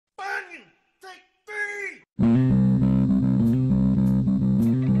Welcome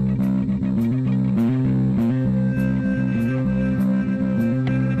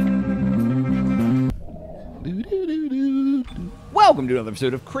to another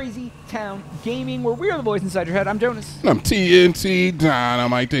episode of Crazy Town Gaming, where we are the boys inside your head. I'm Jonas. I'm TNT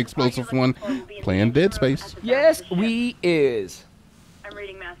Dinomight, the explosive one, playing Dead Space. Yes, we is. I'm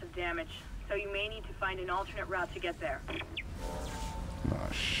reading massive damage, so you may need to find an alternate route to get there.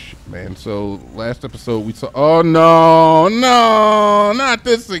 Oh, shit, man. So, last episode we saw... Oh, no, not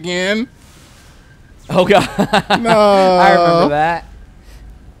this again. Oh, God. No. I remember that.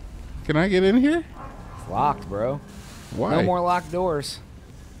 Can I get in here? It's locked, bro. Why? No more locked doors.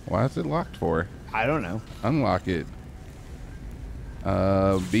 Why is it locked for? I don't know. Unlock it.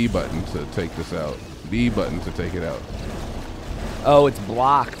 B button to take this out. B button to take it out. Oh, it's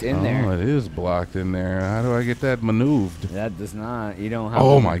blocked in there. Oh, it is blocked in there. How do I get that maneuvered? That does not. You don't have.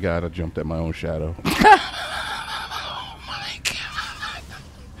 Oh, my God. I jumped at my own shadow. Oh, my God.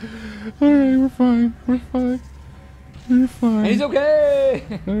 All right, we're fine. We're fine. We're fine. And he's okay.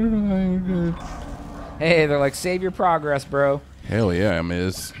 We're fine. We're good. Hey, they're like, save your progress, bro. Hell yeah,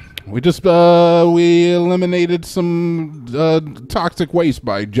 Miz. We just we eliminated some toxic waste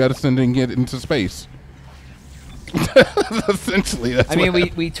by jettisoning it into space. Essentially, that's. I mean,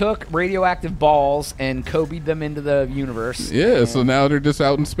 we took radioactive balls and Kobe'd them into the universe. Yeah, so now they're just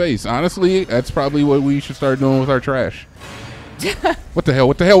out in space. Honestly, that's probably what we should start doing with our trash. What the hell?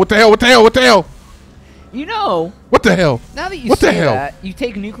 What the hell? What the hell? What the hell? What the hell? You know. What the hell? Now that you what say the hell? that, you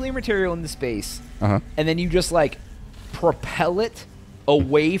take nuclear material into space, and then you just like propel it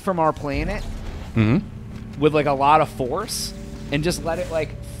away from our planet with like a lot of force, and just let it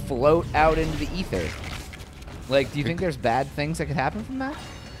like float out into the ether. Like, do you think there's bad things that could happen from that?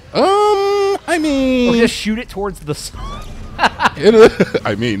 I mean, or just shoot it towards the sun.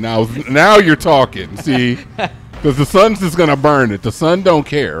 I mean, now you're talking. See. Because the sun's just going to burn it. The sun don't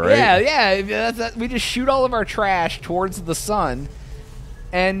care, right? Yeah. We just shoot all of our trash towards the sun,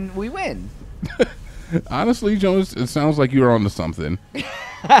 and we win. Honestly, Jonas, it sounds like you're onto something.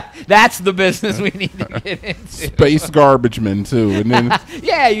 That's the business we need to get into. Space garbage men, too. And then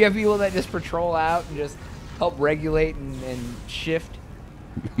yeah, you have people that just patrol out and just help regulate and shift.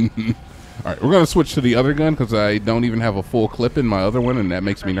 All right, we're going to switch to the other gun because I don't even have a full clip in my other one, and that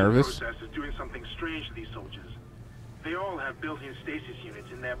makes me nervous. The process is doing something strange to these soldiers. They all have built-in stasis units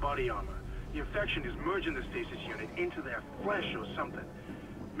in their body armor. The infection is merging the stasis unit into their flesh or something,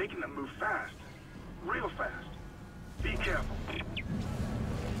 making them move fast, real fast. Be careful.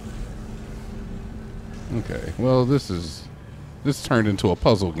 Okay, well, this turned into a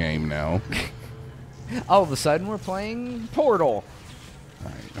puzzle game now. All of a sudden, we're playing Portal. All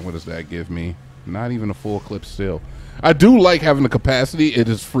right, and what does that give me? Not even a full clip still. I do like having the capacity. It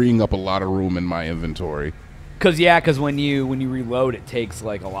is freeing up a lot of room in my inventory. Because when you reload, it takes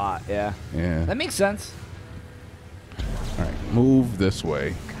like a lot. Yeah. Yeah. That makes sense. All right, move this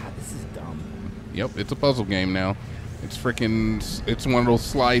way. God, this is dumb. Yep, it's a puzzle game now. It's one of those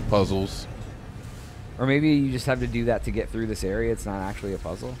slide puzzles. Or maybe you just have to do that to get through this area. It's not actually a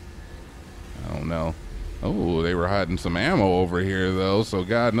puzzle. I don't know. Oh, they were hiding some ammo over here, though, so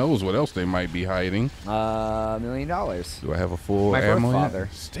God knows what else they might be hiding. $1 million. Do I have a full My ammo birth yet? father.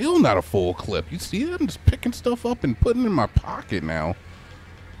 Still not a full clip. You see that? I'm just picking stuff up and putting it in my pocket now.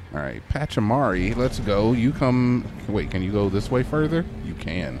 All right, Pachamari, let's go. You come... Wait, can you go this way further? You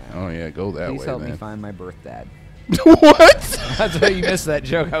can. Oh, yeah, go that way, Please help then. me find my birth dad. What? That's why you missed that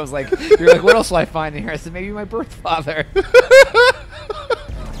joke. I was like, you're like, what else will I find in here? I said, maybe my birth father.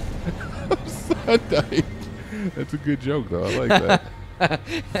 That's a good joke, though. I like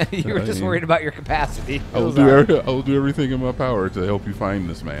that. You were just worried about your capacity. I will do everything in my power to help you find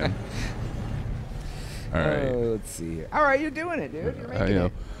this man. All right. Let's see here. All right, you're doing it, dude. You're making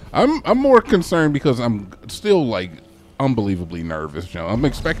it. I'm more concerned because I'm still like unbelievably nervous, Joe. I'm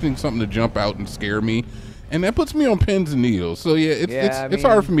expecting something to jump out and scare me, and that puts me on pins and needles. So yeah, it's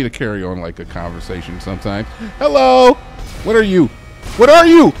hard for me to carry on like a conversation sometimes. Hello, what are you? What are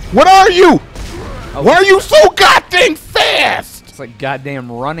you? What are you? Oh, why are you so goddamn fast? It's like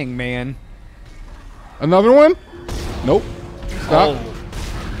goddamn Running Man. Another one? Nope. Stop.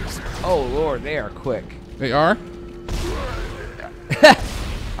 Oh Lord, they are quick. They are?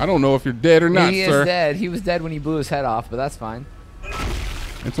 I don't know if you're dead or not, he sir. Is dead. He was dead when he blew his head off, but that's fine.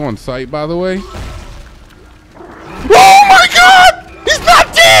 It's on site, by the way. Oh my God! He's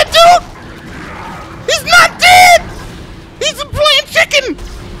not dead, dude! He's not dead! He's playing chicken!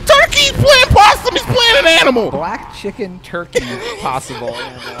 Turkey! He's playing possum! He's playing an animal! Black chicken, turkey, possible.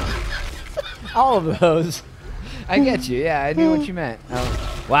 All of those. I get you. Yeah, I knew what you meant.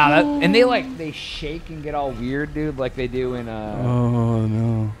 Wow, and they shake and get all weird, dude, like they do in Oh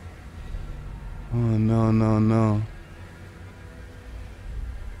no. Oh no, no, no.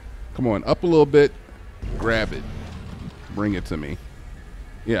 Come on, up a little bit. Grab it. Bring it to me.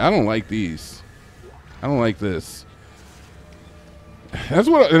 Yeah, I don't like these. I don't like this. That's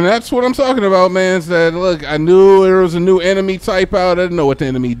what I'm talking about, man. Is that, look, I knew there was a new enemy type out. I didn't know what the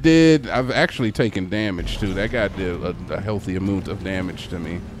enemy did. I've actually taken damage too. That guy did a healthy amount of damage to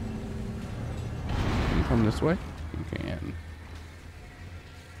me. Can you come this way? You can.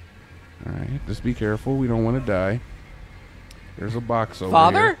 All right, just be careful. We don't want to die. There's a box over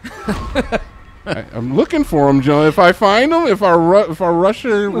Father? here. I'm looking for him, Joe. If I find him, if I rush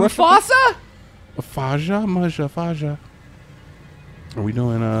her, Mufasa? Faja. Are we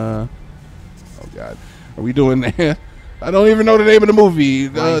doing oh god. Are we doing I don't even know the name of the movie.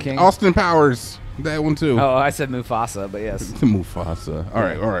 Austin Powers. That one too. Oh, I said Mufasa, but yes. Mufasa. All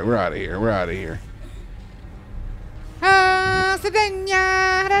right, we're out of here. We're out of here.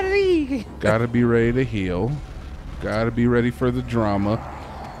 Gotta be ready to heal. Gotta be ready for the drama.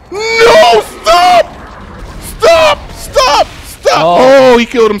 No! Stop! Oh, he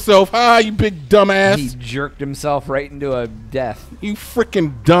killed himself. Ah, you big dumbass. He jerked himself right into a death. You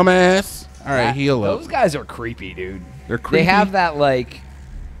freaking dumbass. All right, heal up. Those guys are creepy, dude. They're creepy. They have that, like,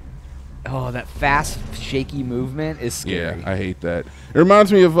 that fast, shaky movement is scary. Yeah, I hate that. It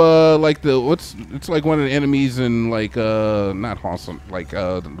reminds me of, like, it's like one of the enemies in, like, not Hawson, like,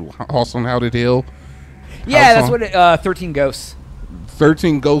 Hawson Haunted Hill. Yeah, that's what 13 Ghosts.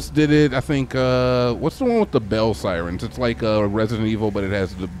 13 Ghosts did it. I think, what's the one with the bell sirens? It's like Resident Evil, but it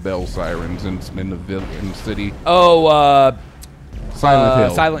has the bell sirens in the city. Oh, Silent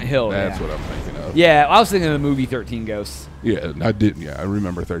Hill. Silent Hill. That's what I'm thinking of. Yeah, I was thinking of the movie 13 Ghosts. Yeah, I did. Yeah, I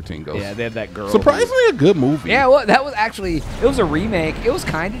remember 13 Ghosts. Yeah, they had that girl. Surprisingly a good movie. Yeah, well, that was actually, it was a remake. It was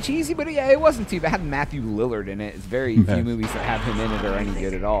kind of cheesy, but yeah, it wasn't too bad. It had Matthew Lillard in it. It's very few movies that have him in it are any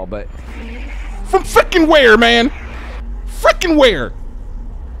good at all, but... From frickin' where, man? Frickin' where?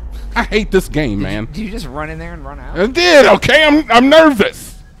 I hate this game, man. Did you just run in there and run out? I did, okay? I'm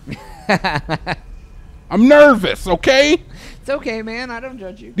nervous. I'm nervous, okay? It's okay, man. I don't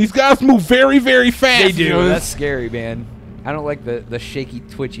judge you. These guys move very, very fast. They do. You know? That's scary, man. I don't like the shaky,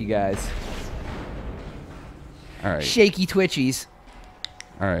 twitchy guys. All right. Shaky twitchies.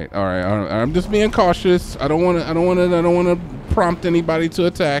 All right. I'm just being cautious. I don't want to prompt anybody to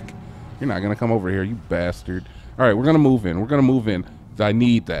attack. You're not gonna come over here, you bastard. All right, we're gonna move in. I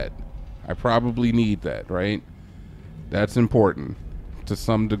need that. I probably need that, right? That's important to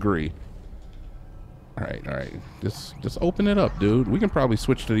some degree. All right. Just open it up, dude. We can probably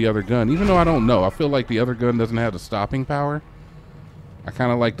switch to the other gun, even though I don't know. I feel like the other gun doesn't have the stopping power. I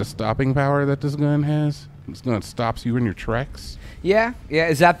kind of like the stopping power that this gun has. This gun stops you in your tracks. Yeah.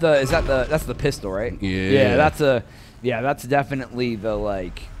 Is that that's the pistol, right? Yeah. Yeah, that's definitely the,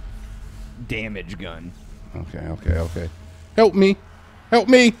 like, damage gun. Okay. Help me.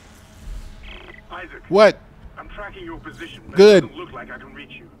 Isaac. What? I'm tracking your position. But Good. It doesn't look like I can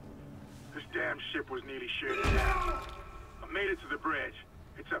reach you. This damn ship was nearly shared in half. I made it to the bridge.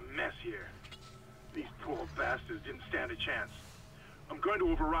 It's a mess here. These poor bastards didn't stand a chance. I'm going to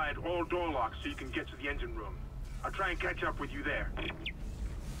override all door locks so you can get to the engine room. I'll try and catch up with you there.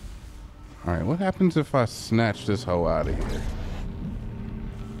 All right, what happens if I snatch this hoe out of here?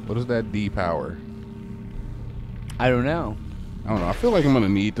 What is that D power? I don't know. I feel like I'm going to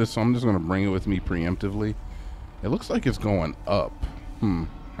need this, so I'm just going to bring it with me preemptively. It looks like it's going up. I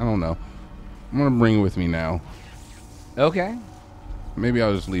don't know. I'm going to bring it with me now. Okay. Maybe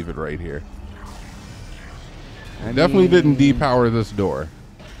I'll just leave it right here. Definitely didn't depower this door.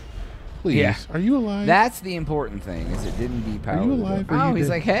 Please. Yeah. Are you alive? That's the important thing, is it didn't depower. Are you alive? Oh, he's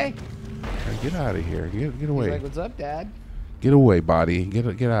like, hey. Right, get out of here. Get away. He's like, what's up, Dad? Get away, body. Get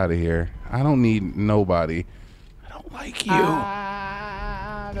out of here. I don't need nobody. I don't like you.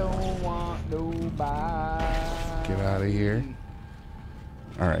 I don't want nobody. Get out of here.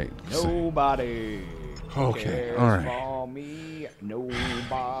 All right. Nobody. Okay. All right. For me,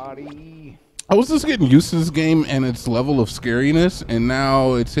 nobody. I was just getting used to this game and its level of scariness, and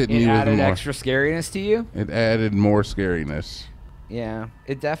now it's hitting me with more. It added extra scariness to you? It added more scariness. Yeah,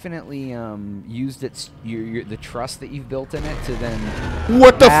 it definitely used the trust that you've built in it to then.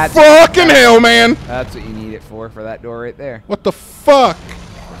 What the fucking hell, man? That's what you need it for that door right there. What the fuck?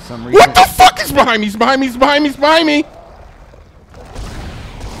 For some reason. What the fuck is behind me? He's behind me. He's behind me. He's behind me.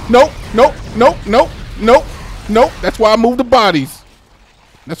 Nope. That's why I move the bodies.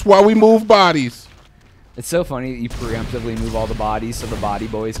 That's why we move bodies. It's so funny that you preemptively move all the bodies so the body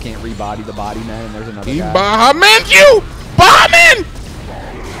boys can't rebody the body men, and there's another guy. Behind you! Behind!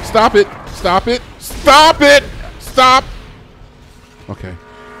 Stop it. Stop it. Stop it. Stop. Okay.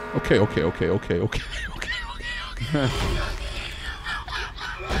 Okay. Okay. Okay. Okay. Okay. Okay.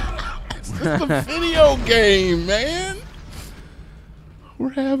 It's just a video game, man.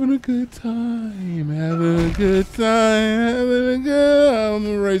 We're having a good time. Having a good time. Having a good. I'm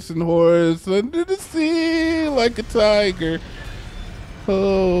a racing horse under the sea like a tiger.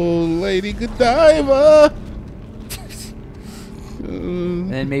 Oh, Lady Godiva.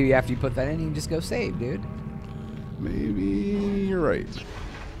 And then maybe after you put that in, you can just go save, dude. Maybe you're right.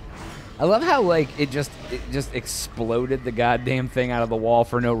 I love how like it just exploded the goddamn thing out of the wall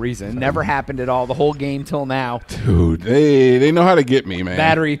for no reason. It never happened at all the whole game till now. Dude, they know how to get me, man.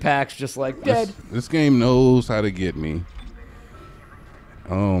 Battery packs just like dead. This game knows how to get me.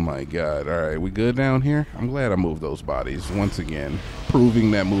 Oh my god. All right, we good down here? I'm glad I moved those bodies once again,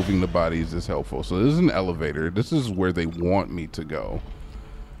 proving that moving the bodies is helpful. So this is an elevator. This is where they want me to go,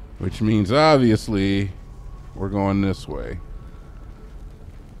 which means obviously we're going this way.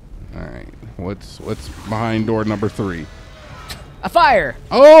 All right, what's behind door number 3? A fire.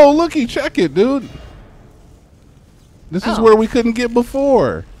 Oh, looky, check it, dude. This is where we couldn't get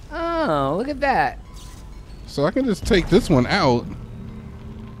before. Oh, look at that. So I can just take this one out.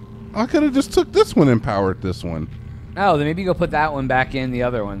 I could have just took this one and powered this one. Oh, then maybe go put that one back in the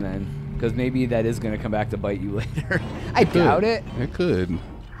other one then, because maybe that is going to come back to bite you later. I doubt it. It could.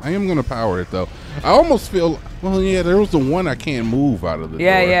 I am going to power it, though. I almost feel... Well, yeah, there was the one I can't move out of the door.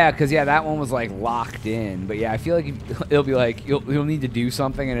 Yeah, because, that one was, like, locked in. But, yeah, I feel like it'll be like, you'll need to do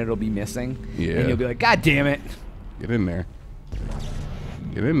something and it'll be missing. Yeah. And you'll be like, God damn it. Get in there.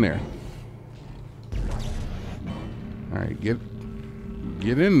 Get in there. All right, get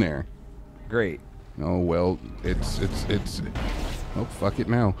in there. Great. Oh, well, it's... Oh, fuck it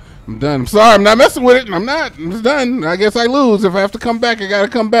now. I'm done. I'm sorry, I'm not messing with it. I'm not. I'm just done. I guess I lose. If I have to come back, I gotta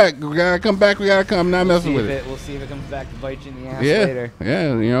come back. We gotta come back. We gotta come. I'm not messing with it. We'll see if it comes back to bite you in the ass later.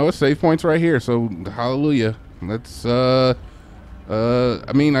 Yeah, you know, save points right here. So, hallelujah. Let's, I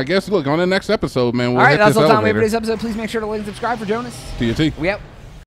mean, I guess, look, on the next episode, man, we'll All right, hit that's this all the time we elevator. have for today's episode. Please make sure to like and subscribe for Jonas. TNT. We out.